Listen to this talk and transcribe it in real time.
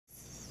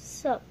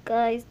What's up,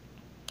 guys?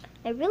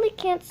 I really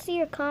can't see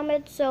your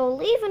comment, so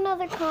leave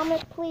another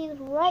comment, please,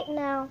 right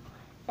now,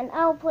 and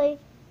I'll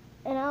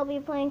be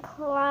playing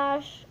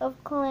Clash of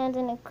Clans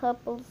in a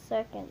couple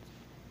seconds.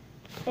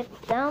 It's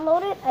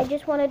downloaded. I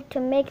just wanted to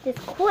make this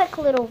quick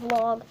little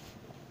vlog,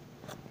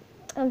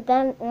 and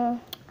then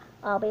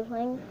I'll be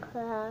playing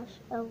Clash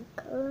of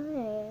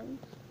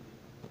Clans.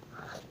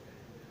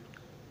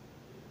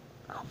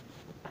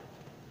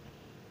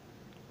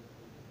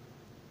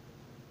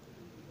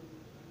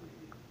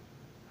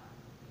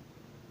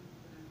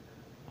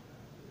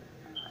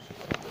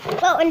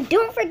 Oh, and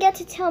don't forget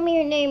to tell me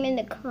your name in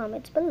the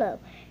comments below.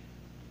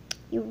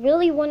 You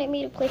really wanted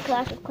me to play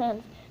Clash of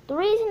Clans. The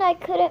reason I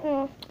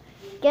couldn't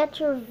get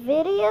your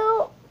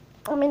video,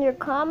 your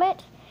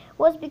comment,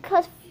 was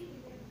because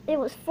it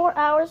was 4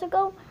 hours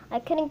ago. I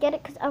couldn't get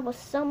it because I was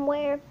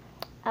somewhere.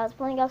 I was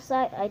playing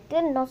outside. I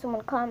didn't know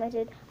someone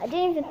commented. I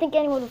didn't even think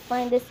anyone would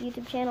find this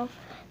YouTube channel.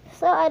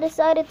 So I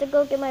decided to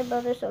go get my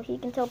brother so he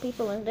can tell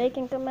people and they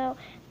can come out.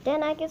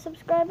 Then I get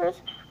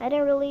subscribers. I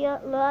didn't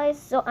realize,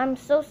 so I'm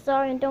so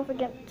sorry, and don't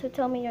forget to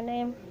tell me your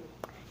name.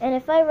 And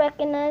if I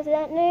recognize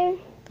that name,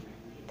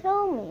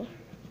 tell me.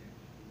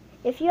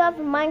 If you have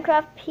a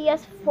Minecraft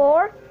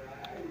PS4,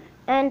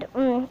 and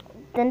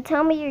then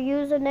tell me your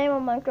username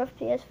on Minecraft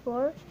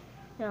PS4,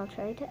 and I'll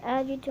try to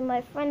add you to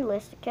my friend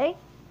list, okay?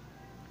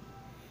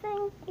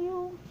 Thank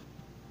you.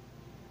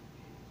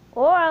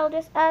 Or I'll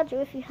just add you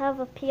if you have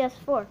a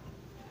PS4.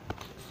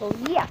 So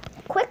yeah,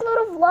 quick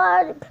little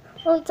vlog.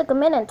 Only took a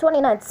minute and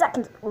 29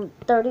 seconds.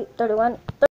 30, 31.